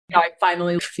I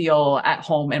finally feel at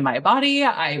home in my body.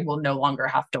 I will no longer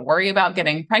have to worry about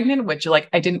getting pregnant, which like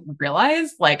I didn't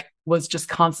realize like was just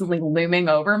constantly looming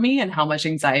over me and how much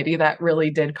anxiety that really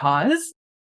did cause.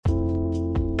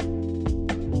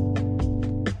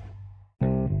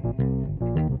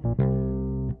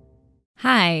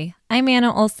 Hi, I'm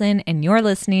Anna Olson, and you're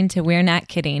listening to We're Not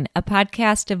Kidding, a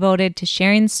podcast devoted to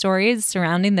sharing stories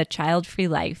surrounding the child-free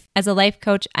life. As a life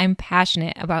coach, I'm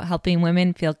passionate about helping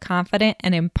women feel confident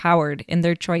and empowered in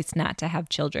their choice not to have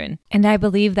children. And I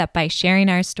believe that by sharing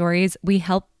our stories, we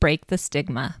help break the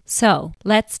stigma. So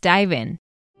let's dive in.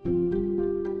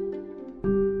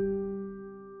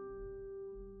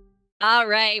 All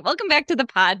right. Welcome back to the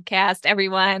podcast,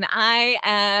 everyone. I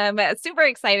am super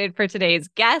excited for today's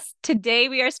guest. Today,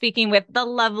 we are speaking with the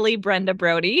lovely Brenda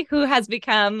Brodie, who has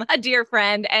become a dear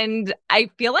friend. And I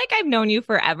feel like I've known you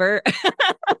forever,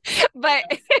 but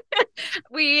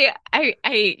we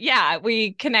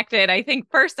connected, I think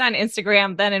first on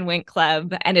Instagram, then in Wink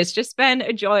Club. And it's just been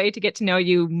a joy to get to know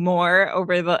you more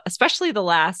over especially the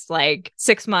last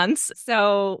 6 months.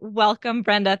 So welcome,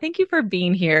 Brenda. Thank you for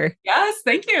being here. Yes,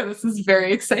 thank you. This is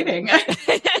very exciting.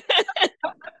 It's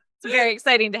very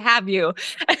exciting to have you.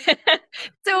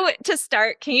 So to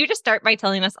start, can you just start by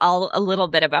telling us all a little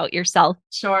bit about yourself?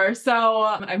 Sure. So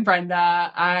I'm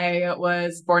Brenda. I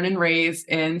was born and raised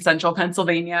in central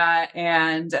Pennsylvania,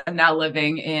 and I'm now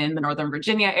living in the Northern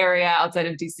Virginia area outside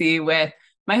of DC with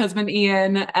my husband,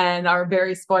 Ian, and our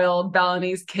very spoiled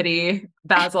Balinese kitty,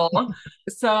 Basil.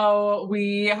 So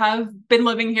we have been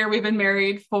living here. We've been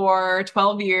married for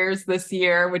 12 years this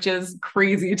year, which is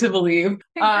crazy to believe.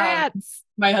 Congrats.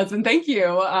 My husband, thank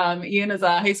you. Ian is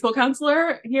a high school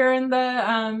counselor here in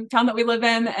the town that we live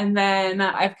in. And then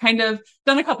I've kind of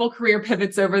done a couple career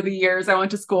pivots over the years. I went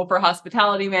to school for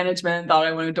hospitality management, thought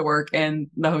I wanted to work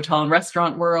in the hotel and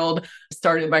restaurant world,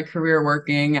 started my career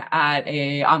working at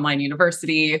a online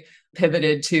university,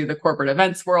 pivoted to the corporate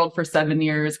events world for 7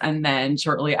 years. And then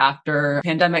shortly after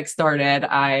pandemic started,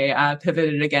 I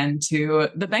pivoted again to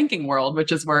the banking world,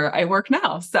 which is where I work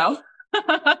now. So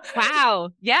wow.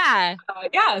 Yeah.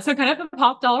 So kind of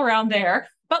popped all around there,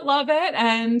 but love it.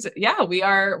 And yeah,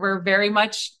 we're very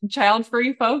much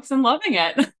child-free folks and loving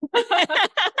it.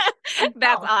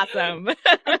 That's awesome.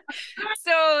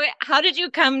 So how did you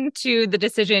come to the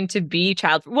decision to be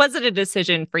was it a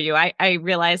decision for you? I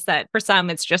realized that for some,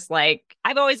 it's just like,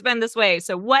 I've always been this way.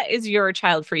 So what is your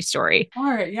child-free story?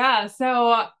 All right. Yeah.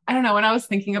 So I don't know, when I was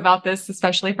thinking about this,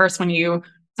 especially first when you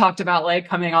talked about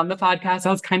coming on the podcast, I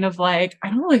was kind of like, I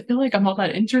don't really feel like I'm all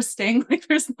that interesting.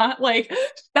 There's not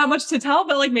that much to tell,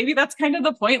 but maybe that's kind of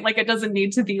the point. It doesn't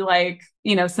need to be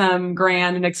some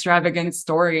grand and extravagant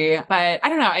story. But I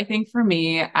don't know. I think for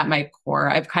me at my core,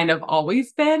 I've kind of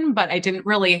always been, but I didn't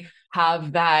really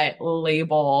have that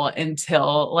label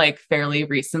until fairly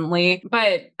recently.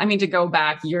 But I mean, to go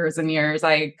back years and years,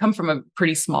 I come from a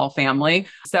pretty small family.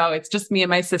 So it's just me and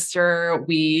my sister.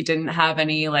 We didn't have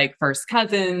any first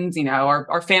cousins,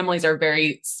 our families are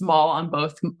very small on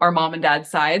both our mom and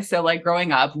dad's side. So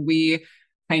growing up, we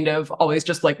kind of always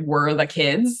just were the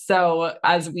kids. So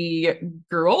as we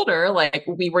grew older,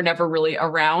 we were never really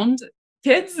around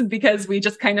kids because we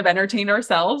just kind of entertained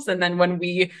ourselves. And then when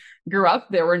we grew up,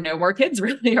 there were no more kids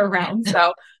really around.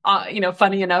 So,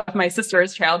 funny enough, my sister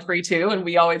is child-free too. And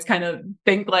we always kind of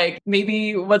think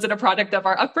maybe was it a product of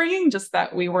our upbringing, just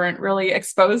that we weren't really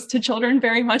exposed to children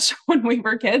very much when we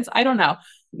were kids. I don't know.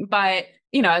 But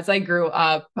as I grew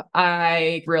up,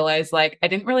 I realized I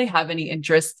didn't really have any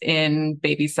interest in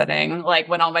babysitting.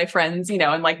 When all my friends,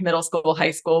 in middle school,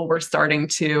 high school were starting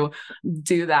to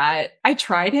do that. I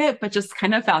tried it, but just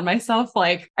kind of found myself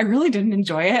I really didn't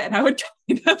enjoy it. And I would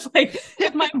kind of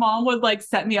if my mom would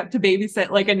set me up to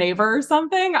babysit a neighbor or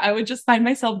something, I would just find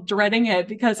myself dreading it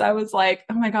because I was like,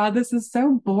 oh my God, this is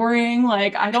so boring.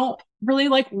 I don't really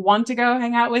want to go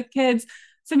hang out with kids.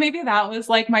 So maybe that was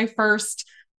my first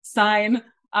sign.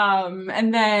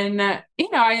 And then,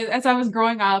 as I was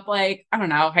growing up, I don't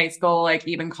know, high school,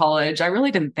 even college, I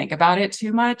really didn't think about it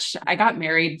too much. I got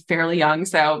married fairly young.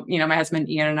 So, my husband,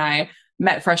 Ian, and I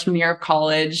met freshman year of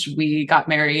college. We got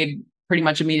married pretty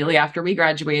much immediately after we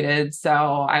graduated. So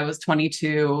I was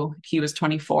 22, he was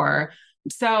 24.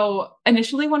 So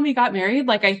initially when we got married,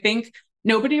 I think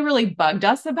nobody really bugged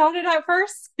us about it at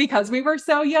first because we were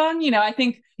so young. I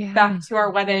think back to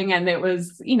our wedding and it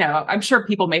was, I'm sure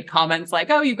people made comments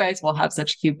oh, you guys will have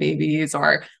such cute babies,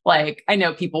 or Like, I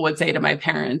know people would say to my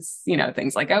parents,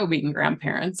 things like, oh, being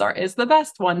grandparents is the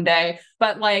best one day.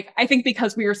 But like, I think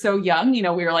because we were so young, we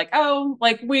were like, oh,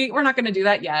 like we're not going to do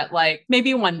that yet. Like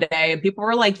maybe one day. And people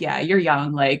were like, yeah, you're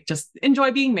young. Like just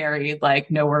enjoy being married.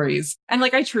 Like no worries. And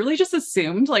like, I truly just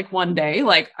assumed like one day,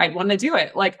 like I'd want to do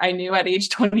it. Like I knew at age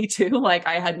 22, like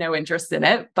I had no interest in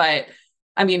it. But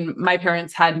I mean, my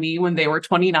parents had me when they were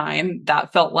 29.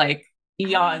 That felt like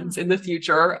eons in the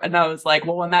future. And I was like,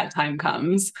 well, when that time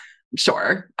comes,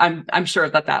 sure, I'm sure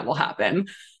that will happen.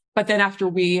 But then after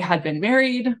we had been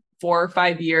married 4 or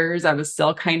 5 years, I was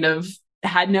still kind of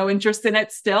had no interest in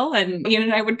it still. And Ian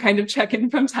and I would kind of check in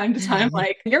from time to time,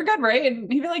 like, you're good, right?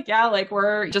 And he'd be like, yeah, like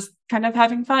we're just kind of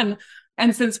having fun.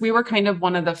 And since we were kind of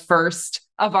one of the first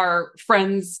of our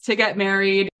friends to get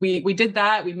married, we did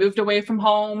that. We moved away from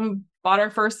home, bought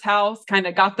our first house, kind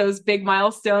of got those big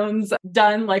milestones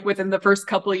done like within the first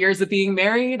couple of years of being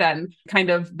married, and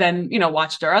kind of then,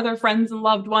 watched our other friends and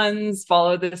loved ones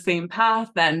follow the same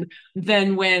path. And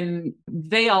then when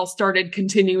they all started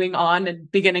continuing on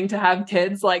and beginning to have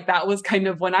kids, like that was kind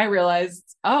of when I realized,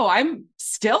 oh, I'm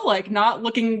still like not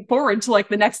looking forward to like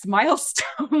the next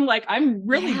milestone. Like I'm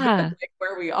really good at like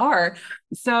where we are.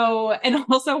 So, and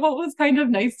also what was kind of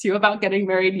nice too about getting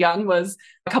married young was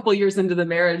a couple of years into the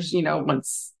marriage,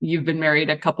 once you've been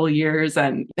married a couple of years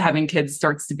and having kids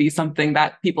starts to be something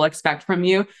that people expect from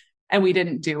you. And we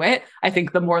didn't do it. I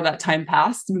think the more that time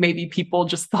passed, maybe people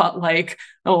just thought like,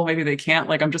 oh, well, maybe they can't,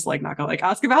 like, I'm just like, not gonna like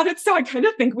ask about it. So I kind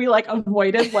of think we like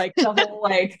avoided like the whole,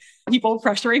 like people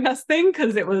pressuring us thing.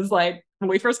 Cause it was like, when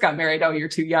we first got married, oh, you're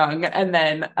too young. And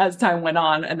then as time went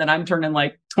on, and then I'm turning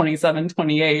like 27,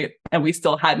 28, and we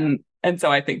still hadn't. And so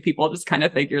I think people just kind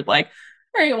of figured like,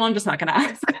 all right, well, I'm just not going to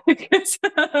ask.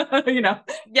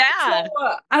 Yeah.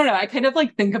 So, I don't know. I kind of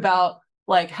like think about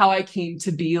like how I came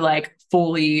to be like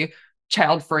fully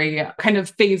child-free, kind of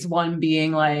phase 1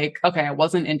 being like, okay, I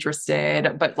wasn't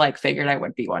interested, but like figured I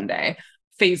would be one day.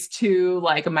 Phase 2,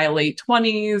 like in my late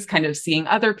 20s, kind of seeing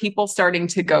other people starting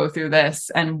to go through this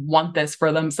and want this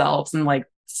for themselves, and like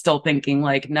still thinking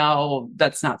like, no,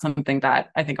 that's not something that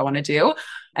I think I want to do.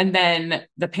 And then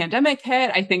the pandemic hit.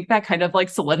 I think that kind of like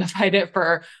solidified it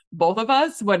for both of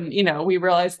us when, we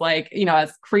realized like,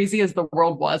 as crazy as the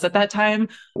world was at that time,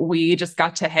 we just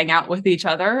got to hang out with each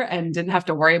other and didn't have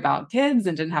to worry about kids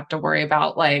and didn't have to worry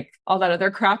about like all that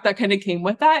other crap that kind of came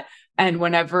with that. And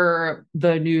whenever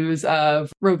the news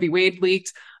of Roe v. Wade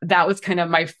leaked, that was kind of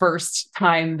my first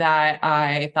time that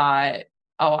I thought,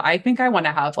 oh, I think I want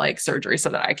to have like surgery so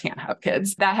that I can't have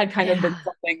kids. That had kind of been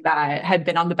something that had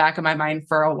been on the back of my mind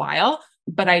for a while,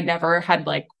 but I never had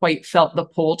like quite felt the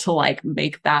pull to like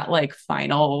make that like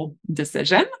final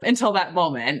decision until that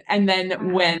moment. And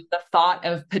then when the thought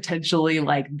of potentially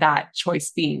like that choice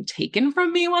being taken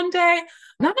from me one day,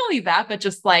 not only that, but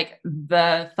just like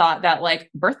the thought that like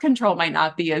birth control might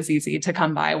not be as easy to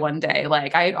come by one day.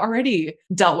 Like I had already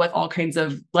dealt with all kinds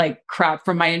of like crap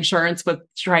from my insurance with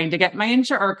trying to get my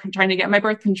trying to get my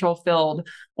birth control filled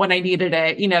when I needed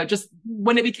it, just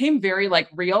when it became very like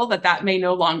real that may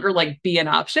no longer like be an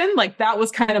option. Like that was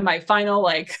kind of my final,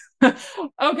 like,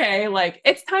 okay, like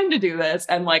it's time to do this.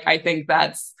 And like, I think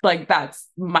that's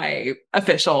my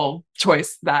official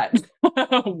choice that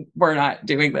we're not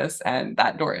doing this and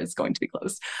that door is going to be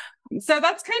closed. So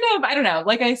that's kind of, I don't know,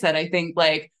 like I said, I think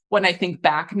like when I think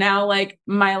back now, like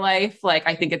my life, like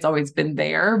I think it's always been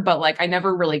there, but like I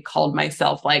never really called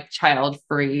myself like child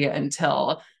free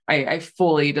until I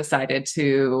fully decided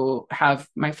to have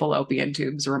my fallopian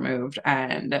tubes removed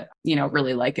and,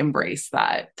 really like embrace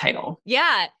that title.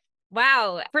 Yeah.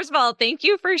 Wow. First of all, thank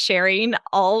you for sharing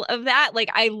all of that. Like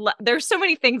there's so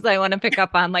many things I want to pick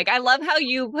up on. Like I love how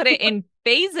you put it in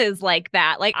phases like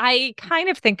that. Like I kind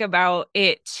of think about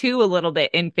it too a little bit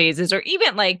in phases, or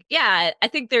even like, yeah, I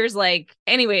think there's like,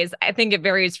 anyways, I think it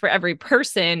varies for every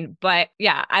person, but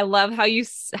yeah, I love how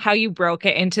you broke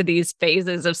it into these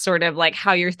phases of sort of like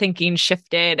how your thinking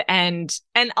shifted and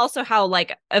also how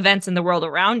like events in the world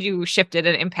around you shifted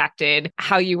and impacted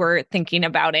how you were thinking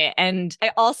about it. And I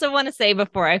also want to say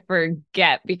before I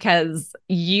forget, because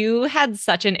you had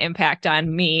such an impact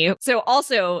on me. So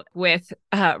also with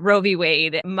Roe v. Wade,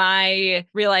 my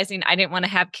realizing I didn't want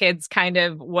to have kids kind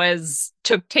of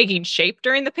taking shape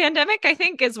during the pandemic, I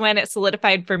think is when it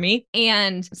solidified for me.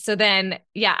 And so then,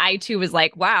 yeah, I too was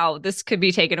like, wow, this could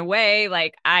be taken away.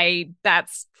 Like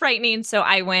that's frightening. So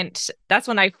that's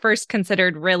when I first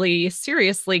considered really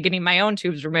seriously getting my own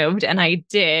tubes removed. And I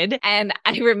did. And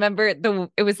I remember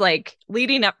it was like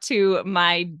leading up to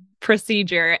my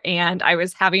procedure, and I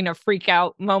was having a freak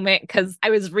out moment because I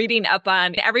was reading up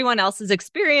on everyone else's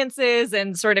experiences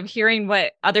and sort of hearing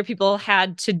what other people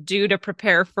had to do to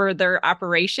prepare for their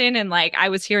operation. And like, I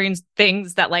was hearing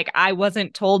things that like I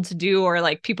wasn't told to do, or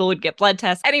like people would get blood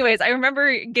tests. Anyways, I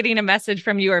remember getting a message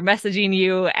from you or messaging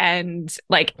you, and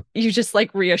like, you just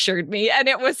like reassured me, and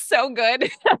it was so good.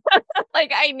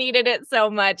 Like I needed it so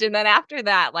much. And then after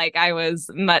that, like I was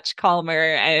much calmer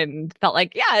and felt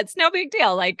like, yeah, it's no big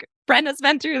deal. Like Brenda's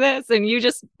been through this, and you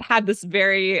just had this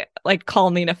very like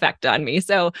calming effect on me.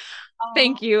 So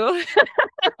thank you.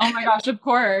 Oh my gosh, of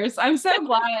course. I'm so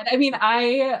glad. I mean,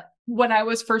 when I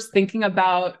was first thinking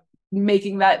about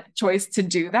making that choice to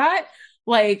do that,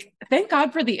 like, thank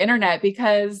God for the internet,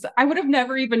 because I would have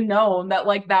never even known that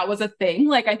like that was a thing.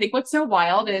 Like, I think what's so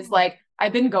wild is like,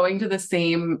 I've been going to the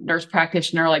same nurse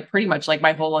practitioner like pretty much like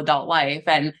my whole adult life.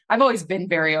 And I've always been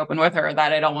very open with her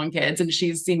that I don't want kids. And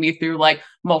she's seen me through like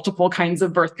multiple kinds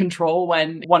of birth control,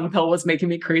 when one pill was making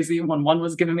me crazy, when one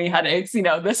was giving me headaches,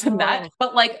 this and that.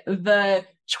 But like the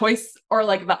choice, or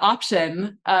like the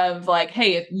option of like,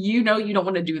 hey, if you don't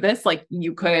want to do this, like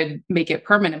you could make it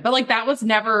permanent. But like that was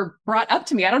never brought up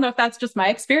to me. I don't know if that's just my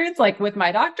experience like with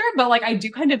my doctor, but like I do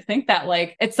kind of think that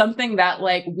like it's something that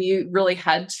like we really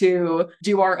had to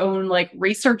do our own like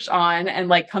research on, and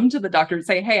like come to the doctor and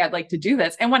say, hey, I'd like to do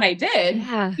this. And when I did,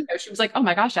 she was like, oh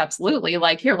my gosh, absolutely.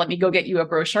 Like, here, let me go get you a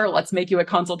brochure. Let's make you a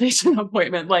consultation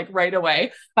appointment like right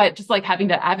away. But just like having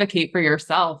to advocate for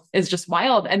yourself is just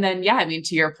wild. And then, yeah, I mean,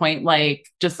 to your point, like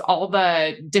just all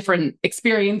the different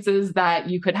experiences that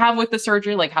you could have with the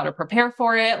surgery, like how to prepare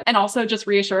for it. And also just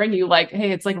reassuring you like,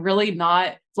 hey, it's like really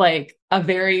not like a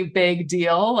very big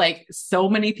deal. Like so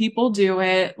many people do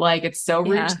it. Like it's so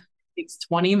routine. It takes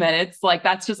 20 minutes. Like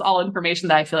that's just all information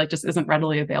that I feel like just isn't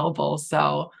readily available.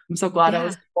 So I'm so glad I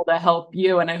was able to help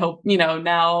you. And I hope,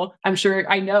 now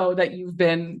I know that you've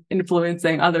been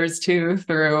influencing others too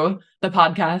through the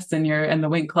podcast and the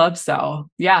Wink Club. So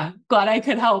yeah, glad I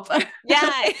could help.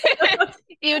 Yeah,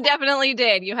 you definitely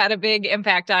did. You had a big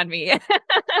impact on me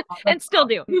and still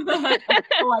do.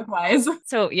 Likewise.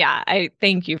 So yeah, I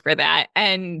thank you for that.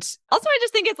 And also I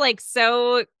just think it's like,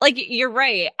 so like, you're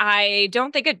right. I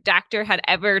don't think a doctor had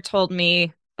ever told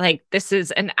me like, this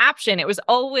is an option. It was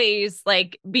always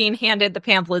like being handed the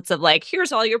pamphlets of like,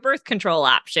 here's all your birth control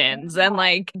options. And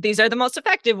like, these are the most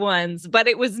effective ones. But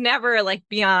it was never like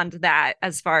beyond that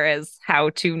as far as how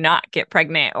to not get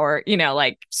pregnant or,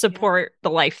 like support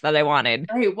the life that I wanted.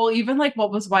 Right. Well, even like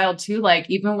what was wild too, like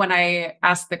even when I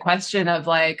asked the question of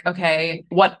like, okay,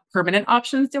 what permanent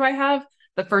options do I have?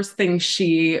 The first thing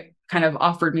she kind of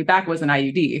offered me back was an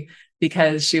IUD.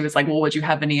 Because she was like, well, would you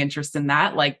have any interest in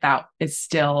that? Like that is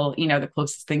still, the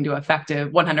closest thing to effective,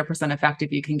 100%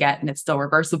 effective you can get. And it's still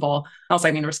reversible. Also,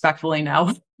 I mean, respectfully,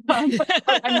 no, I'm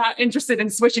not interested in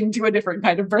switching to a different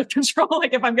kind of birth control.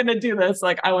 Like if I'm going to do this,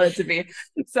 like I want it to be.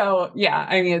 So yeah,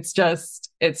 I mean, it's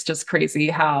just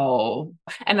crazy how,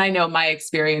 and I know my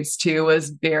experience too was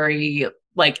very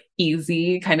like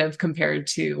easy kind of compared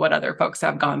to what other folks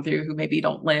have gone through who maybe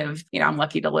don't live, I'm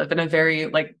lucky to live in a very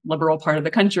like liberal part of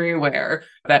the country where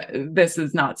this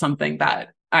is not something that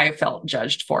I felt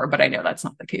judged for, but I know that's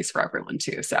not the case for everyone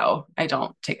too. So I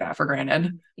don't take that for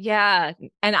granted. Yeah.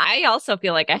 And I also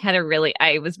feel like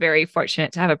I was very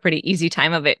fortunate to have a pretty easy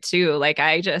time of it too. Like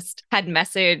I just had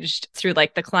messaged through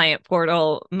like the client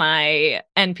portal, my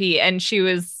NP, and she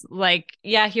was like,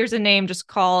 yeah, here's a name, just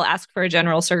call, ask for a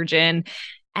general surgeon.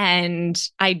 And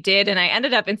I did. And I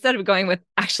ended up, instead of going with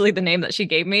actually the name that she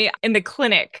gave me, in the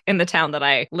clinic in the town that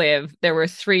I live, there were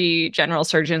 3 general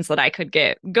surgeons that I could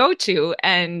go to.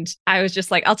 And I was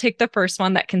just like, I'll take the first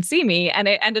one that can see me. And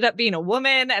it ended up being a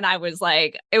woman. And I was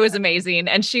like, it was amazing.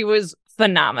 And she was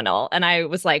phenomenal. And I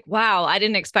was like, wow, I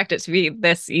didn't expect it to be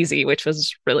this easy, which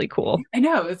was really cool. I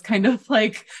know. It's kind of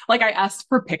like I asked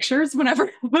for pictures whenever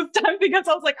it was done, because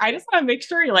I was like, I just want to make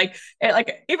sure you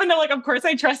even though like, of course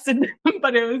I trusted them,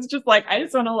 but it was just like, I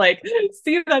just want to like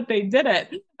see that they did it.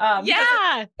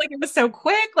 Yeah. Like it was so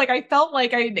quick. Like I felt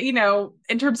like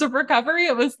in terms of recovery,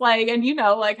 it was like, and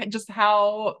like just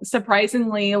how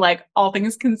surprisingly, like all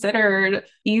things considered,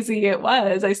 easy it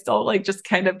was. I still like just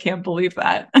kind of can't believe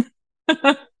that.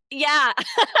 Yeah.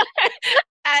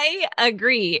 I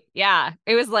agree. Yeah.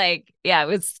 It was like, yeah,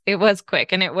 it was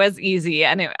quick and it was easy.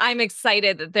 And I'm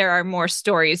excited that there are more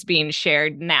stories being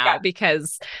shared now,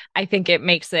 because I think it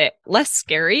makes it less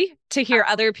scary to hear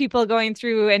other people going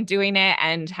through and doing it,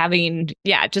 and having,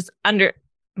 just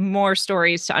more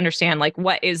stories to understand like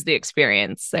what is the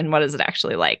experience and what is it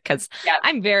actually like. Cause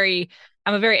I'm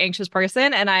a very anxious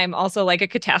person, and I'm also like a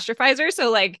catastrophizer.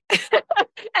 So like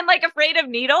and like afraid of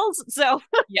needles. So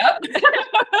Yep.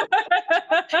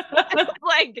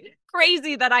 like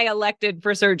crazy that I elected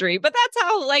for surgery, but that's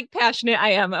how like passionate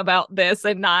I am about this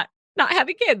and not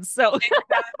having kids. So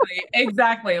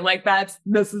Exactly. Like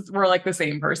we're like the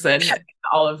same person,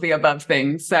 all of the above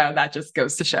things. So that just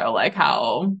goes to show like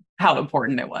how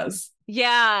important it was.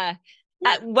 yeah.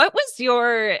 What was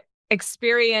your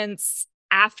experience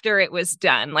after it was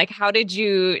done? Like, how did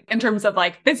you, in terms of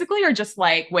like physically or just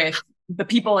like with the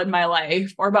people in my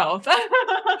life or both?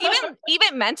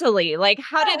 even mentally, like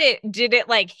how did it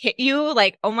like hit you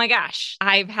like, oh my gosh,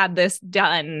 I've had this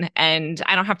done and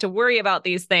I don't have to worry about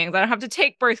these things. I don't have to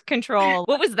take birth control.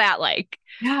 What was that like?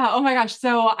 Yeah. Oh my gosh.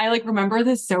 So I like remember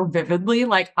this so vividly.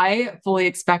 Like I fully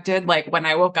expected, like when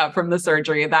I woke up from the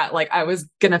surgery, that like I was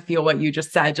gonna feel what you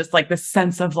just said, just like this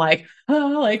sense of like,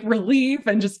 oh, like relief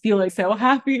and just feeling so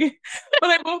happy. But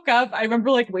I woke up, I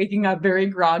remember like waking up very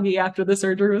groggy after the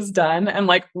surgery was done. And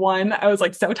like one, I was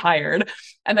like so tired.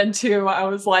 And then two, I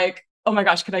was like, oh my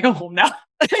gosh, can I go home now?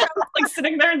 I was like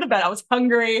sitting there in the bed. I was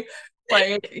hungry.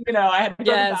 Like, I had to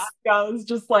go to the bathroom. I was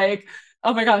just like,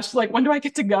 oh my gosh, like when do I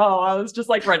get to go? I was just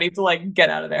like ready to like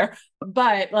get out of there.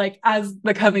 But like as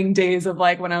the coming days of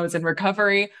like when I was in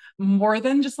recovery, more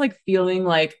than just like feeling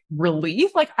like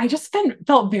relief, like I just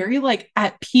felt very like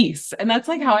at peace. And that's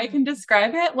like how I can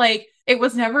describe it. Like it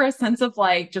was never a sense of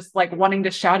like just like wanting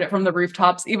to shout it from the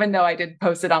rooftops, even though I did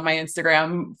post it on my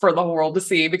Instagram for the whole world to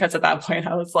see, because at that point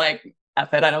I was like,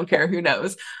 F it, I don't care, who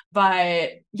knows.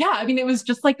 But yeah, I mean, it was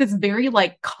just like this very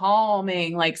like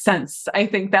calming like sense, I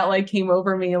think, that like came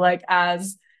over me like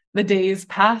as the days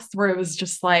passed, where it was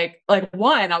just like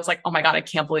one, I was like, oh my God, I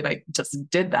can't believe I just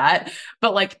did that.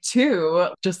 But like two,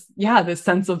 just yeah, this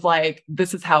sense of like,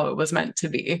 this is how it was meant to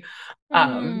be.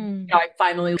 I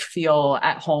finally feel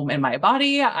at home in my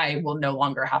body. I will no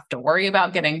longer have to worry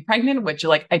about getting pregnant, which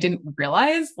like I didn't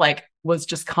realize like was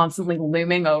just constantly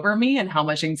looming over me, and how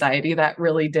much anxiety that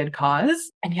really did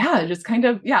cause. And yeah, just kind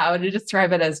of, yeah, I would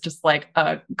describe it as just like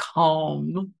a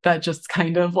calm that just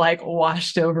kind of like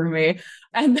washed over me.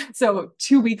 And so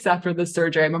 2 weeks after the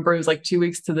surgery, I remember it was like 2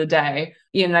 weeks to the day,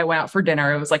 Ian and I went out for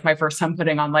dinner. It was like my first time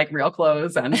putting on like real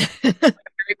clothes and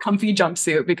very comfy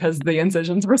jumpsuit because the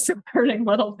incisions were still hurting a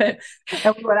little bit.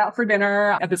 And we went out for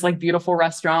dinner at this like beautiful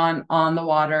restaurant on the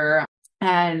water.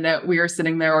 And we were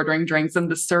sitting there ordering drinks, and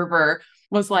the server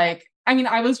was like, I mean,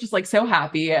 I was just like so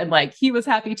happy, and like he was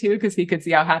happy too because he could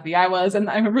see how happy I was. And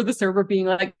I remember the server being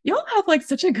like, y'all have like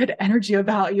such a good energy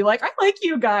about you. Like, I like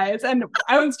you guys. And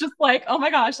I was just like, oh my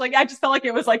gosh, like I just felt like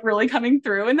it was like really coming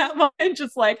through in that moment,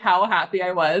 just like how happy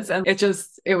I was. And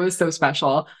it was so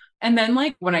special. And then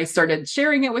like when I started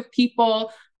sharing it with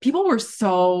people were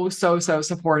so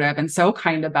supportive and so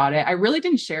kind about it. I really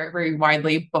didn't share it very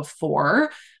widely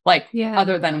before, like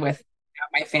other than with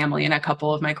my family and a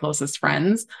couple of my closest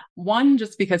friends. One,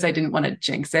 just because I didn't want to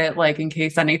jinx it, like in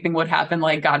case anything would happen,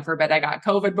 like God forbid I got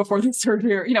COVID before the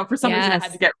surgery, or, for some reason I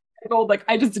had to get cold. Like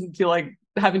I just didn't feel like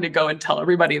having to go and tell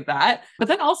everybody that. But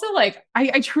then also like,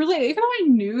 I truly, even though I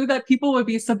knew that people would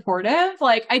be supportive,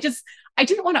 like I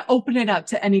didn't want to open it up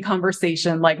to any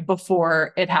conversation like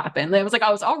before it happened. It was like,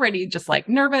 I was already just like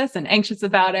nervous and anxious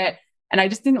about it. And I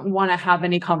just didn't want to have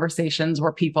any conversations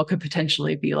where people could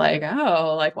potentially be like,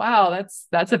 oh, like, wow,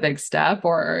 that's a big step,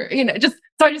 or,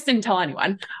 so I just didn't tell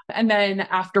anyone. And then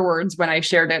afterwards, when I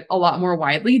shared it a lot more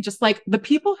widely, just like the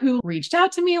people who reached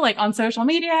out to me, like on social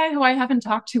media, who I haven't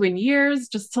talked to in years,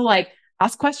 just to like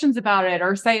ask questions about it,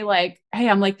 or say like, hey,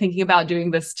 I'm like thinking about doing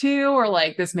this too, or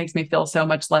like, this makes me feel so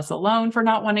much less alone for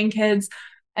not wanting kids.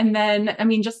 And then, I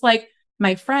mean, just like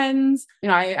my friends,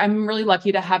 I'm really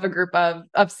lucky to have a group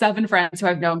of 7 friends who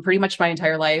I've known pretty much my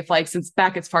entire life, like since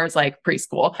back as far as like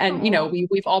preschool. And,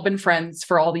 we've all been friends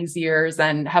for all these years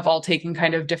and have all taken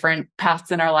kind of different paths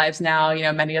in our lives now.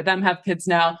 Many of them have kids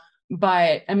now.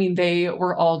 But I mean, they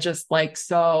were all just like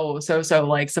so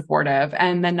like supportive.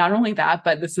 And then not only that,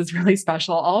 but this is really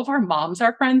special, all of our moms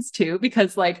are friends too,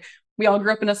 because like we all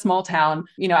grew up in a small town,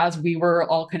 as we were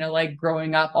all kind of like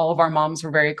growing up, all of our moms were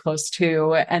very close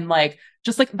too. And like,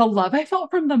 just like the love I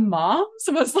felt from the moms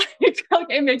was like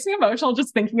it makes me emotional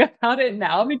just thinking about it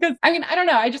now, because I mean, I don't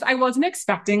know. I wasn't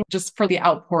expecting just for the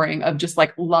outpouring of just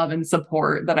like love and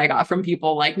support that I got from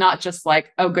people, like not just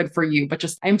like, oh, good for you, but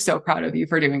just, I'm so proud of you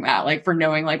for doing that. Like for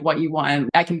knowing like what you want.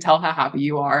 I can tell how happy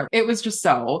you are. It was just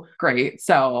so great.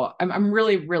 So I'm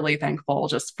really, really thankful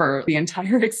just for the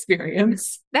entire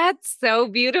experience. That's so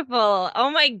beautiful.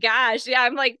 Oh my gosh. Yeah.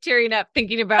 I'm like tearing up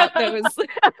thinking about those,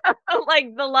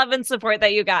 like the love and support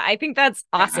that you got. I think that's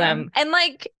awesome. And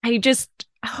like,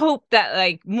 hope that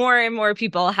like more and more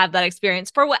people have that experience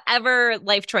for whatever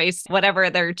life choice, whatever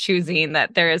they're choosing,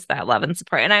 that there is that love and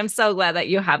support. And I'm so glad that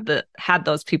you have had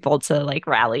those people to like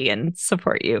rally and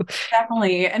support you.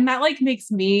 Definitely. And that like makes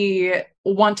me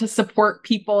want to support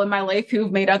people in my life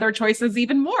who've made other choices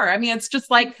even more. I mean, it's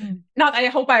just like, not, I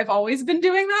hope I've always been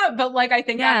doing that, but like, I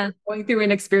think after going through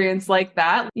an experience like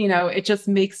that, you know, it just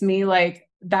makes me like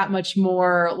that much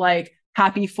more like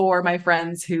happy for my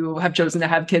friends who have chosen to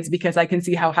have kids, because I can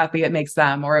see how happy it makes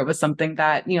them, or it was something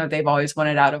that, you know, they've always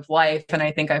wanted out of life. And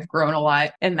I think I've grown a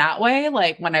lot in that way.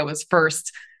 Like when I was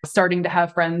first starting to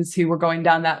have friends who were going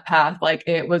down that path, like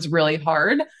it was really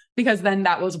hard, because then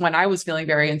that was when I was feeling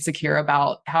very insecure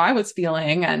about how I was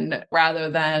feeling. And rather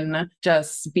than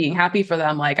just being happy for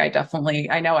them, like I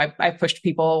know I pushed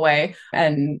people away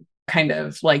and kind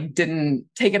of like didn't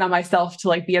take it on myself to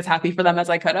like be as happy for them as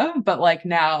I could have. But like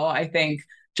now I think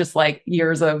just like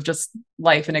years of just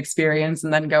life and experience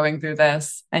and then going through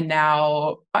this. And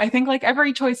now I think like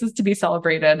every choice is to be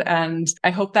celebrated. And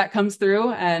I hope that comes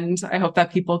through. And I hope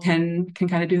that people can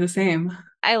kind of do the same.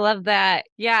 I love that.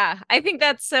 Yeah. I think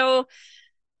that's so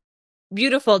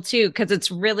beautiful too, because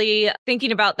it's really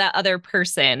thinking about that other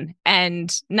person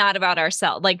and not about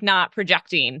ourselves, like not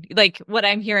projecting. Like what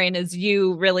I'm hearing is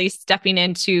you really stepping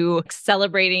into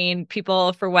celebrating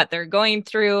people for what they're going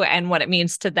through and what it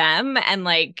means to them, and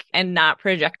like, and not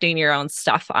projecting your own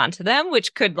stuff onto them,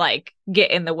 which could like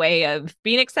get in the way of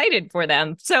being excited for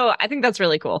them. So I think that's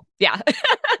really cool. Yeah.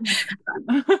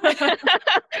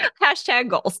 Hashtag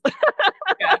goals.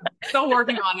 Yeah, still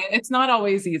working on it. It's not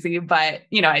always easy, but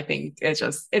you know, I think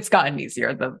it's gotten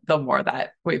easier the more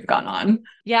that we've gone on.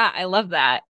 Yeah, I love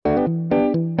that.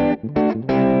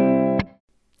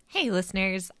 Hey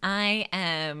listeners, I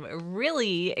am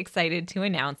really excited to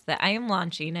announce that I am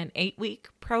launching an 8-week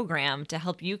program to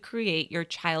help you create your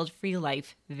child-free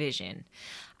life vision.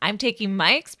 I'm taking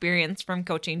my experience from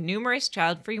coaching numerous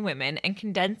child-free women and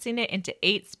condensing it into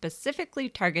 8 specifically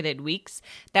targeted weeks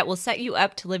that will set you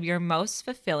up to live your most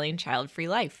fulfilling child-free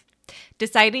life.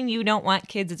 Deciding you don't want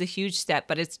kids is a huge step,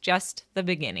 but it's just the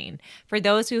beginning. For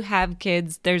those who have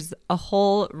kids, there's a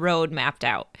whole road mapped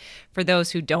out. For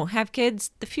those who don't have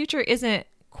kids, the future isn't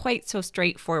quite so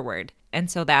straightforward.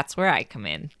 And so that's where I come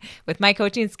in. With my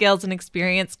coaching skills and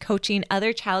experience coaching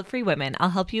other child-free women,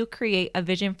 I'll help you create a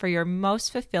vision for your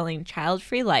most fulfilling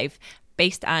child-free life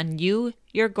based on you,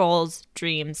 your goals,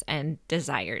 dreams, and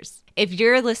desires. If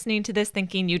you're listening to this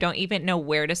thinking you don't even know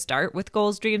where to start with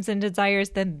goals, dreams, and desires,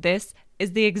 then this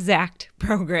is the exact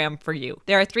program for you.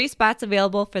 There are 3 spots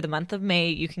available for the month of May.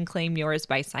 You can claim yours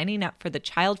by signing up for the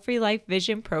Child Free Life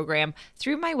Vision program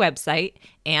through my website,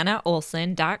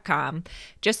 annaolson.com.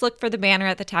 Just look for the banner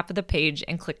at the top of the page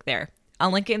and click there.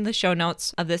 I'll link it in the show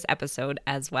notes of this episode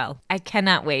as well. I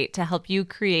cannot wait to help you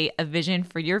create a vision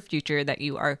for your future that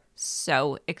you are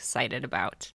so excited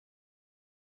about.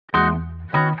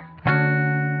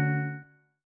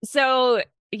 So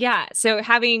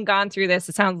having gone through this,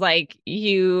 it sounds like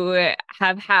you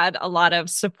have had a lot of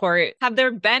support. Have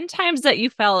there been times that you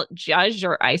felt judged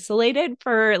or isolated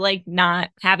for like not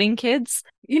having kids?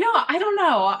 You know, I don't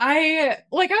know.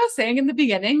 Like I was saying in the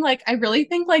beginning, like I really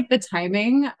think like the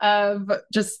timing of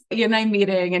just you and I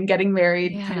meeting and getting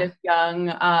married kind of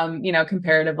young, you know,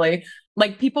 comparatively,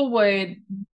 like people would,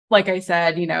 like I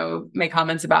said, you know, make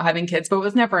comments about having kids, but it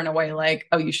was never in a way like,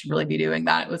 oh, you should really be doing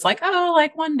that. It was like, oh,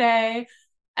 like one day.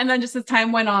 And then just as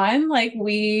time went on, like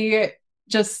we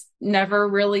just never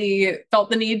really felt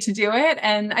the need to do it.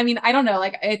 And I mean, I don't know,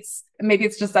 like maybe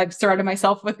it's just I've surrounded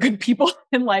myself with good people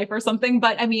in life or something.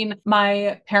 But I mean,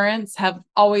 my parents have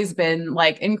always been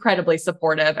like incredibly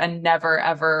supportive and never,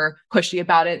 ever pushy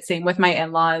about it. Same with my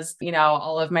in-laws, you know,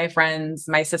 all of my friends,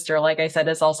 my sister, like I said,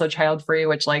 is also child-free,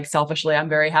 which like selfishly, I'm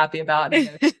very happy about.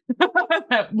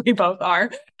 We both are.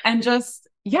 And just,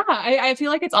 yeah, I feel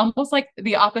like it's almost like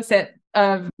the opposite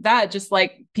of that, just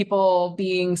like people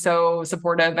being so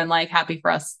supportive and like happy for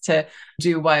us to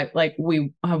do what like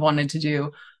we have wanted to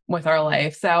do with our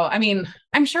life. So, I mean,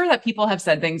 I'm sure that people have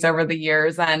said things over the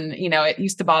years and, you know, it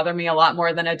used to bother me a lot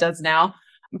more than it does now.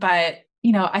 But,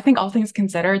 you know, I think all things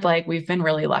considered, like we've been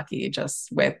really lucky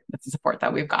just with the support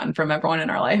that we've gotten from everyone in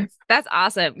our life. That's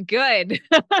awesome. Good.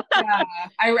 Yeah,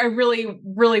 I really,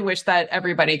 really wish that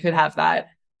everybody could have that,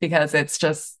 because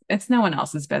it's no one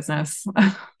else's business.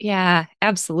 Yeah,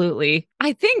 absolutely.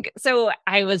 I think so.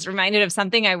 I was reminded of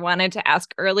something I wanted to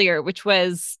ask earlier, which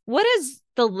was, what is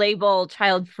the label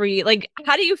child free? Like,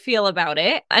 how do you feel about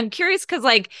it? I'm curious because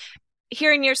like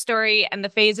hearing your story and the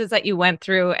phases that you went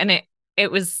through, and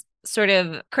it was sort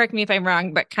of, correct me if I'm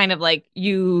wrong, but kind of like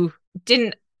you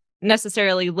didn't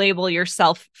necessarily label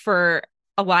yourself for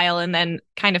a while and then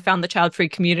kind of found the child-free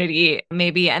community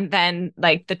maybe, and then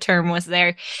like the term was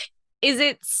there.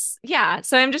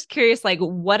 So I'm just curious, like,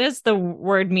 what does the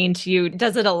word mean to you?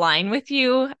 Does it align with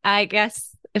you? I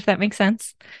guess, if that makes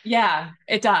sense. Yeah,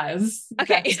 it does.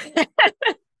 Okay.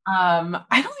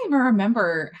 I don't even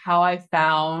remember how I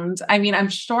mean, I'm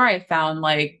sure I found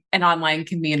like an online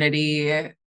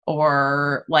community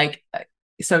or like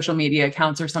social media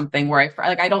accounts or something where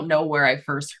I don't know where I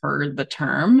first heard the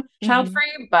term child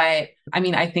free, but I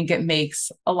mean, I think it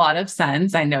makes a lot of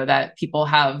sense. I know that people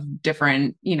have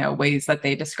different, ways that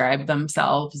they describe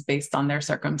themselves based on their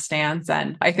circumstance.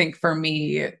 And I think for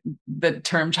me, the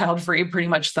term child free pretty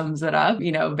much sums it up,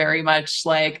 very much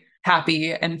like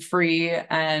happy and free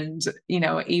and,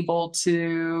 able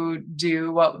to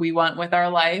do what we want with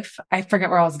our life. I forget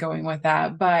where I was going with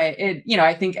that, but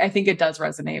I think it does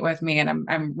resonate with me, and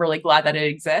I'm really glad that it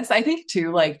exists. I think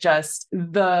too, like just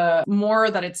the more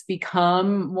that it's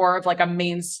become more of like a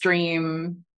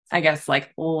mainstream, I guess,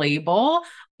 like label,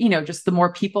 just the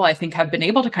more people I think have been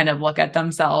able to kind of look at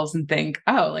themselves and think,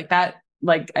 oh, like that,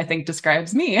 like, I think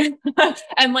describes me.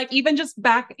 And like, even just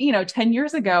back, 10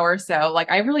 years ago or so,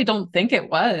 like, I really don't think it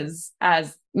was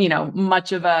as,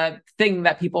 much of a thing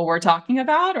that people were talking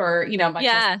about or, much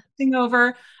thing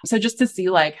over. So just to see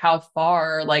like how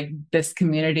far like this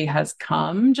community has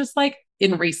come, just like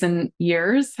in recent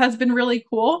years has been really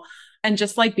cool. And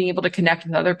just like being able to connect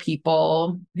with other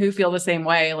people who feel the same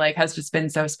way, like has just been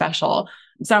so special.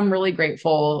 So I'm really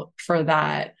grateful for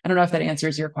that. I don't know if that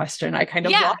answers your question. I kind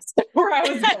of lost where I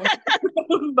was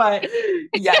going, but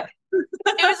yeah.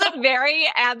 It was a very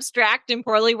abstract and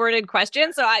poorly worded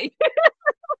question. So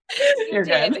You're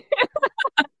good.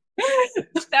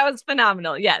 That was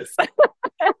phenomenal. Yes.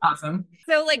 Awesome.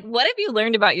 So like, what have you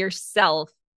learned about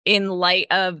yourself in light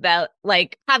of that,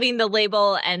 like having the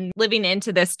label and living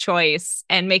into this choice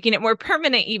and making it more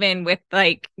permanent, even with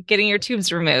like getting your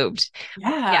tubes removed?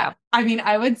 Yeah. I mean,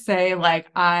 I would say like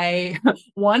I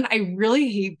really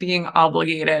hate being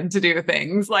obligated to do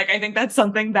things. Like, I think that's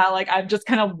something that like I've just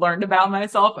kind of learned about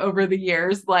myself over the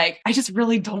years. Like, I just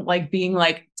really don't like being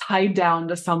like tied down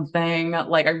to something.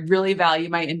 Like, I really value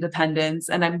my independence.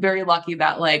 And I'm very lucky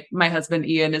that like my husband,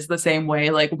 Ian, is the same way.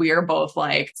 Like, we are both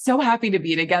like so happy to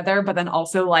be together, but then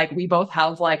also like we both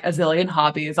have like a zillion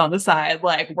hobbies on the side.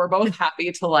 Like, we're both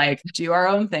happy to like do our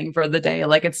own thing for the day.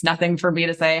 Like, it's nothing for me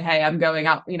to say, hey, I'm going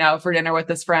out, for dinner with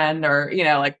this friend or,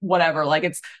 like whatever. Like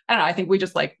it's, I don't know. I think we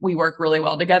just like, we work really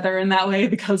well together in that way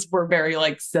because we're very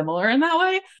like similar in that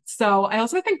way. So I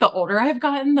also think the older I've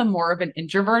gotten, the more of an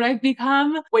introvert I've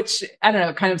become, which I don't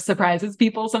know, kind of surprises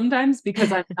people sometimes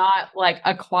because I'm not like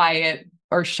a quiet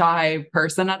or shy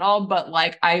person at all, but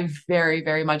like I very,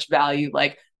 very much value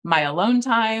like my alone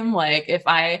time. Like if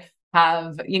I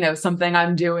have, something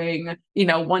I'm doing,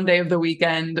 one day of the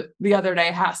weekend, the other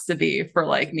day has to be for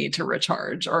like me to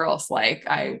recharge or else like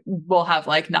I will have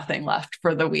like nothing left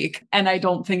for the week. And I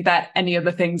don't think that any of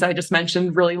the things I just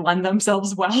mentioned really lend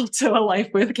themselves well to a life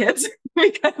with kids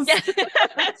because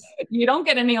you don't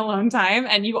get any alone time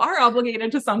and you are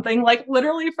obligated to something like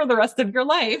literally for the rest of your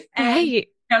life. And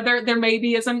there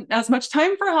maybe isn't as much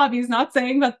time for hobbies, not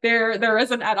saying that there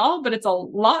isn't at all, but it's a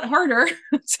lot harder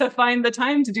to find the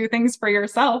time to do things for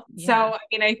yourself. Yeah. So, I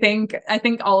mean, I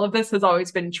think all of this has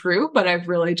always been true, but I've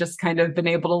really just kind of been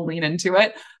able to lean into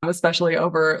it, especially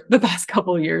over the past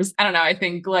couple of years. I don't know. I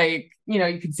think like,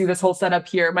 you can see this whole setup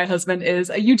here. My husband is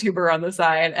a YouTuber on the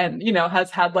side and, has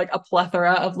had like a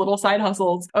plethora of little side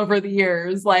hustles over the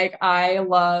years. Like I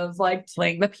love like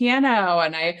playing the piano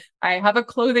and I have a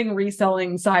clothing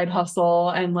reselling side hustle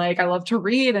and like I love to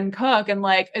read and cook and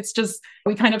like it's just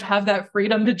we kind of have that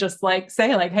freedom to just like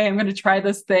say like, hey, I'm going to try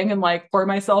this thing and like pour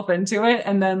myself into it.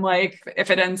 And then like if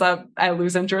it ends up I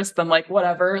lose interest, then like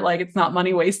whatever, like it's not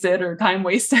money wasted or time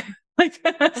wasted. Like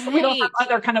we don't have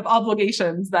other kind of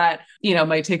obligations that,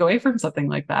 might take away from something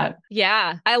like that.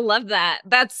 Yeah, I love that.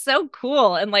 That's so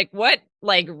cool. And like what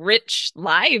like rich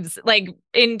lives, like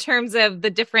in terms of the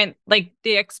different, like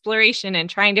the exploration and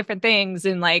trying different things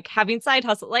and like having side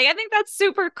hustle. Like, I think that's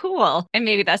super cool. And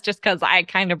maybe that's just because I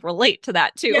kind of relate to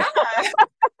that too. Yeah.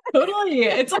 Totally.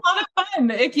 It's a lot of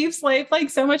fun. It keeps life like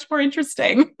so much more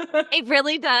interesting. It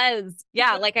really does.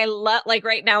 Yeah. Like I love, like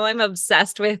right now I'm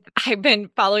obsessed with, I've been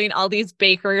following all these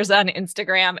bakers on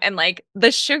Instagram and like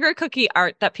the sugar cookie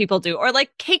art that people do or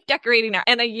like cake decorating art.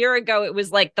 And a year ago, it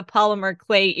was like the polymer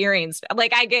clay earrings.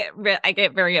 Like I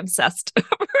get very obsessed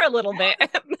for a little bit.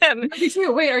 And me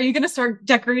too. Wait, are you going to start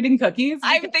decorating cookies?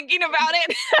 I'm thinking about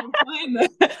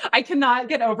it. I cannot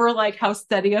get over like how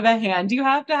steady of a hand you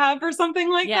have to have for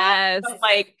something like that. Yes. But,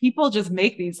 like people just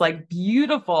make these like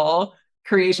beautiful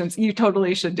creations. You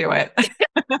totally should do it.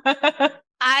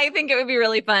 I think it would be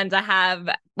really fun to have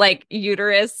like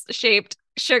uterus shaped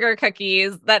sugar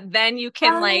cookies that then you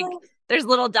can like, there's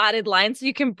little dotted lines so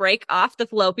you can break off the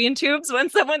fallopian tubes when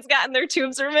someone's gotten their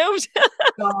tubes removed.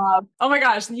 Oh my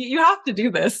gosh, you have to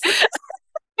do this.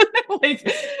 Like,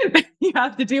 you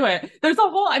have to do it. There's a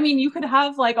whole, I mean, you could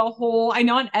have like a whole, I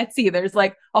know on Etsy, there's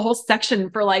like a whole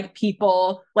section for like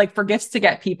people, like for gifts to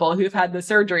get people who've had the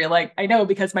surgery. Like, I know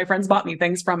because my friends bought me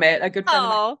things from it. A good friend of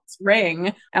mine's ring.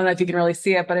 I don't know if you can really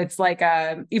see it, but it's like,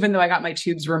 even though I got my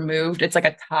tubes removed, it's like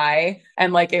a tie.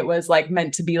 And like, it was like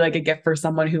meant to be like a gift for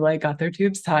someone who like got their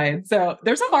tubes tied. So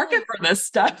there's a market for this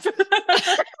stuff.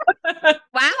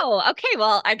 Wow. Okay.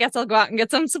 Well, I guess I'll go out and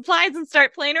get some supplies and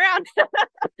start playing around.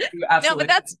 No, but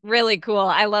that's really cool.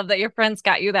 I love that your friends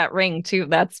got you that ring too.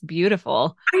 That's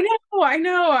beautiful. I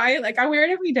know. I wear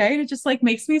it every day and it just like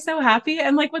makes me so happy.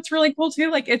 And like what's really cool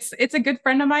too, like it's a good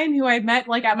friend of mine who I met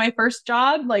like at my first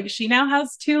job. Like she now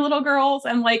has 2 little girls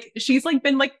and like she's like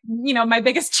been like, you know, my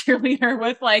biggest cheerleader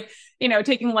with like, you know,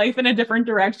 taking life in a different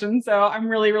direction. So I'm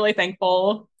really, really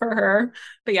thankful for her.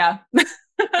 But yeah.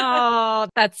 Oh,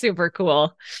 that's super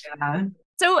cool. Yeah.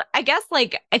 So I guess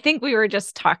like, I think we were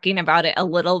just talking about it a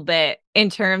little bit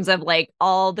in terms of like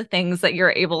all the things that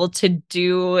you're able to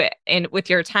do with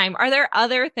your time. Are there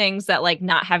other things that like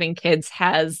not having kids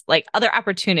has like other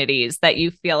opportunities that you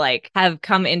feel like have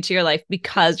come into your life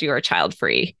because you are child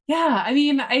free? Yeah. I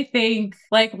mean, I think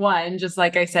like one, just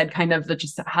like I said, kind of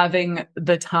just having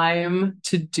the time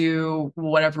to do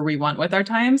whatever we want with our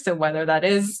time. So whether that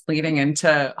is leading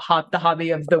into the hobby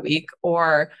of the week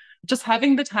or just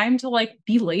having the time to like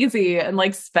be lazy and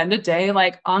like spend a day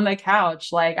like on the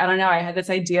couch. Like, I don't know. I had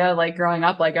this idea like growing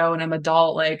up, like, oh, when I'm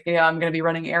adult, like, yeah, I'm going to be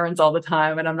running errands all the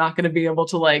time and I'm not going to be able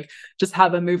to like just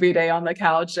have a movie day on the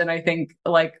couch. And I think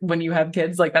like when you have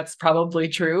kids, like that's probably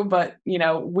true. But, you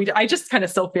know, I just kind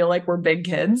of still feel like we're big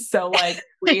kids. So like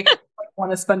we want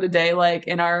to spend a day like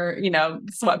in our, you know,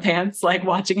 sweatpants, like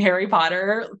watching Harry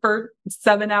Potter for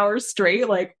 7 hours straight.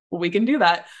 Like we can do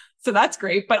that. So that's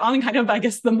great. But on kind of, I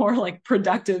guess, the more like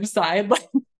productive side, like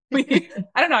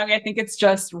I don't know. I mean, I think it's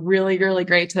just really, really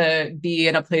great to be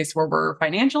in a place where we're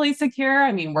financially secure.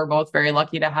 I mean, we're both very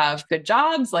lucky to have good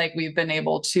jobs. Like we've been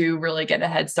able to really get a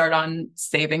head start on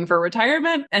saving for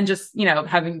retirement and just, you know,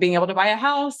 being able to buy a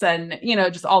house and, you know,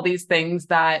 just all these things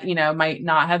that, you know, might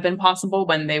not have been possible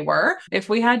when they were if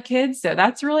we had kids. So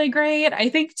that's really great. I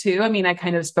think too, I mean, I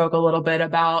kind of spoke a little bit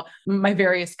about my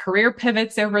various career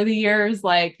pivots over the years,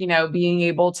 like, you know, being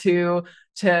able to,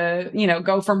 you know,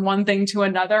 go from one thing to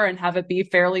another and have it be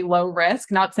fairly low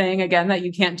risk. Not saying again that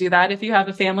you can't do that if you have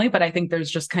a family, but I think there's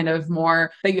just kind of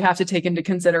more that you have to take into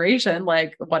consideration.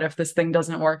 Like, what if this thing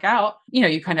doesn't work out? You know,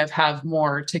 you kind of have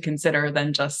more to consider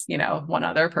than just, you know, one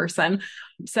other person.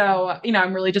 So, you know,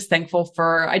 I'm really just thankful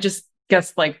for, I just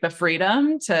guess like the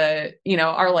freedom to, you know,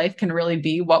 our life can really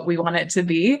be what we want it to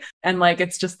be. And like,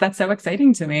 it's just, that's so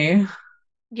exciting to me.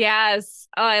 Yes.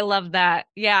 Oh, I love that.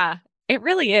 Yeah, it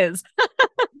really is.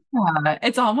 Yeah,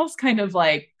 it's almost kind of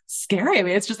like scary. I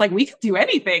mean, it's just like we could do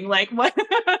anything. Like what?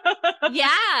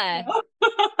 Yeah.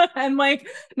 And like,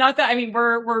 not that I mean,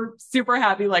 we're super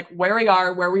happy like where we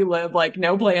are, where we live. Like,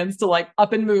 no plans to like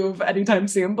up and move anytime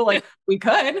soon. But like, we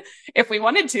could if we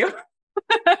wanted to.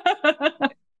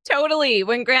 Totally.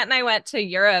 When Grant and I went to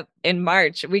Europe in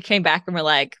March, we came back and we're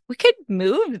like, we could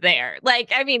move there.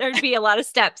 Like, I mean, there'd be a lot of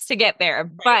steps to get there,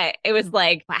 but it was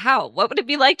like, wow, what would it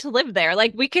be like to live there?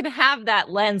 Like, we could have that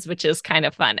lens, which is kind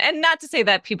of fun. And not to say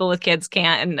that people with kids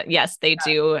can't. And yes, they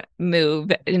do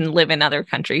move and live in other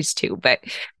countries too. But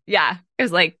yeah, it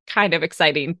was like kind of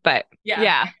exciting. But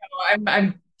yeah.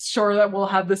 I'm sure that we'll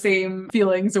have the same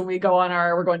feelings when we go on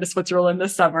we're going to Switzerland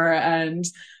this summer. And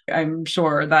I'm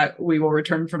sure that we will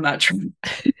return from that trip.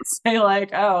 Say like,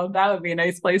 oh, that would be a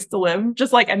nice place to live.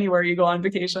 Just like anywhere you go on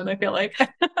vacation, I feel like.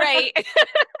 Right.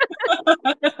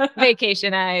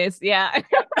 Vacation eyes. Yeah.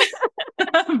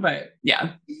 But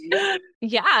yeah.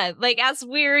 Yeah. Like as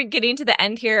we're getting to the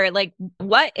end here, like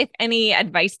what, if any,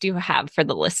 advice do you have for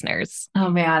the listeners? Oh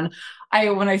man.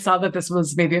 When I saw that this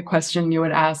was maybe a question you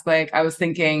would ask, like I was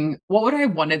thinking, what would I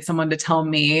wanted someone to tell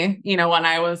me, you know, when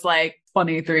I was like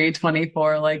 23,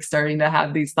 24, like starting to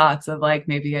have these thoughts of like,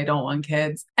 maybe I don't want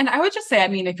kids. And I would just say, I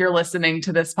mean, if you're listening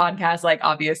to this podcast, like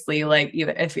obviously, like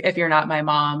even if you're not my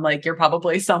mom, like you're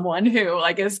probably someone who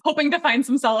like is hoping to find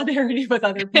some solidarity with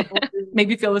other people who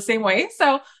maybe feel the same way.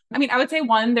 So, I mean, I would say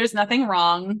one, there's nothing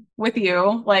wrong with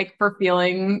you, like for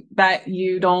feeling that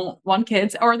you don't want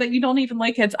kids or that you don't even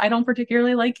like kids. I don't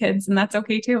particularly like kids and that's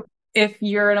okay too. if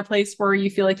you're in a place where you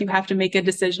feel like you have to make a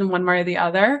decision one way or the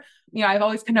other, I've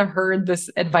always kind of heard this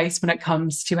advice when it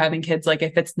comes to having kids, like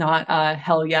if it's not a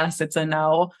hell yes, it's a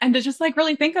no. And to just like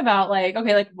really think about like,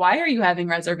 okay, like why are you having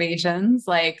reservations?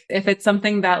 Like if it's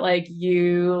something that like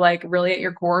you like really at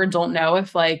your core don't know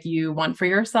if like you want for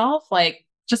yourself, like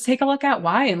just take a look at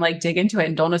why and like dig into it,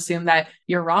 and don't assume that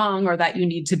you're wrong or that you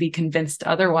need to be convinced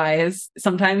otherwise.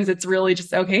 Sometimes it's really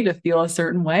just okay to feel a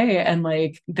certain way. And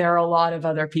like, there are a lot of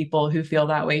other people who feel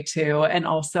that way too. And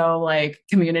also like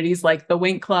communities like the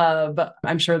Wink Club.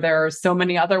 I'm sure there are so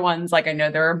many other ones. Like I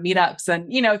know there are meetups and,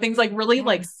 things like really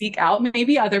like seek out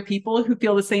maybe other people who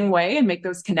feel the same way and make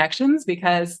those connections,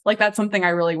 because like, that's something I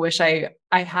really wish I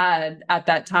had at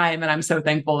that time. And I'm so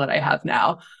thankful that I have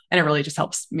now. And it really just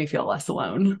helps me feel less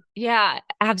alone. Yeah,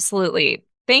 absolutely.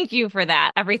 Thank you for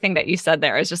that. Everything that you said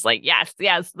there is just like, yes,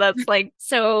 that's like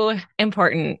so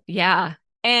important. Yeah.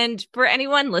 And for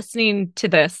anyone listening to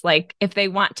this, like if they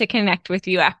want to connect with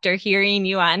you after hearing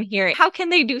you on here, how can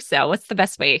they do so? What's the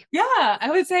best way? Yeah, I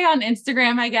would say on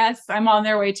Instagram, I guess. I'm on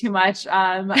there way too much.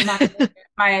 My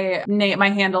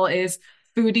handle is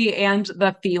Foodie and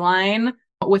the Feline,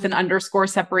 with an underscore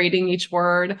separating each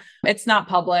word. It's not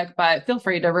public, but feel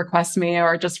free to request me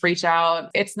or just reach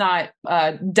out. It's not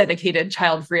a dedicated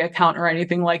child-free account or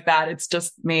anything like that. It's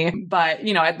just me. But,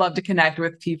 I'd love to connect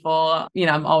with people.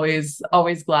 I'm always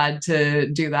glad to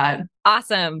do that.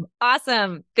 Awesome.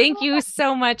 Thank you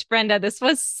so much, Brenda. This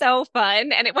was so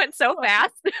fun and it went so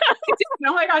fast.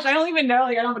 Oh my gosh, I don't even know.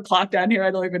 Like, I don't have a clock down here.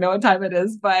 I don't even know what time it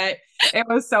is, but it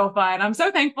was so fun. I'm so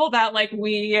thankful that like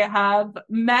we have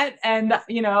met, and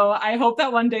I hope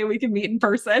that one day we can meet in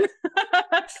person.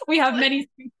 We have many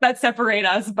things that separate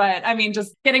us, but I mean,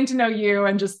 just getting to know you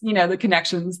and just the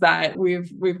connections that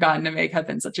we've gotten to make have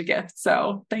been such a gift.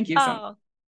 So thank you so much.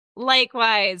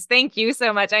 Likewise. Thank you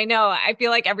so much. I know. I feel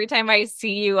like every time I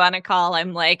see you on a call,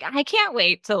 I'm like, I can't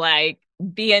wait to like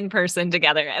be in person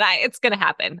together. And it's going to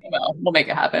happen. We'll make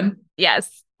it happen.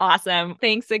 Yes. Awesome.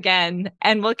 Thanks again.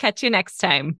 And we'll catch you next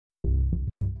time.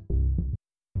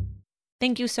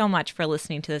 Thank you so much for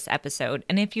listening to this episode.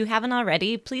 And if you haven't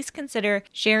already, please consider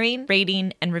sharing,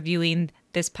 rating, and reviewing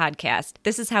this podcast.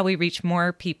 This is how we reach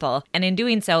more people. And in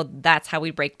doing so, that's how we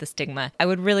break the stigma. I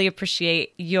would really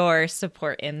appreciate your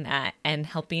support in that and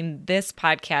helping this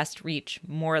podcast reach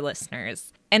more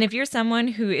listeners. And if you're someone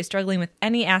who is struggling with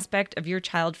any aspect of your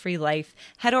child-free life,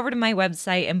 head over to my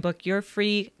website and book your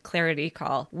free clarity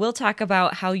call. We'll talk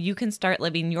about how you can start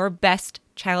living your best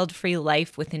child-free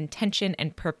life with intention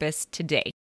and purpose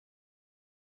today.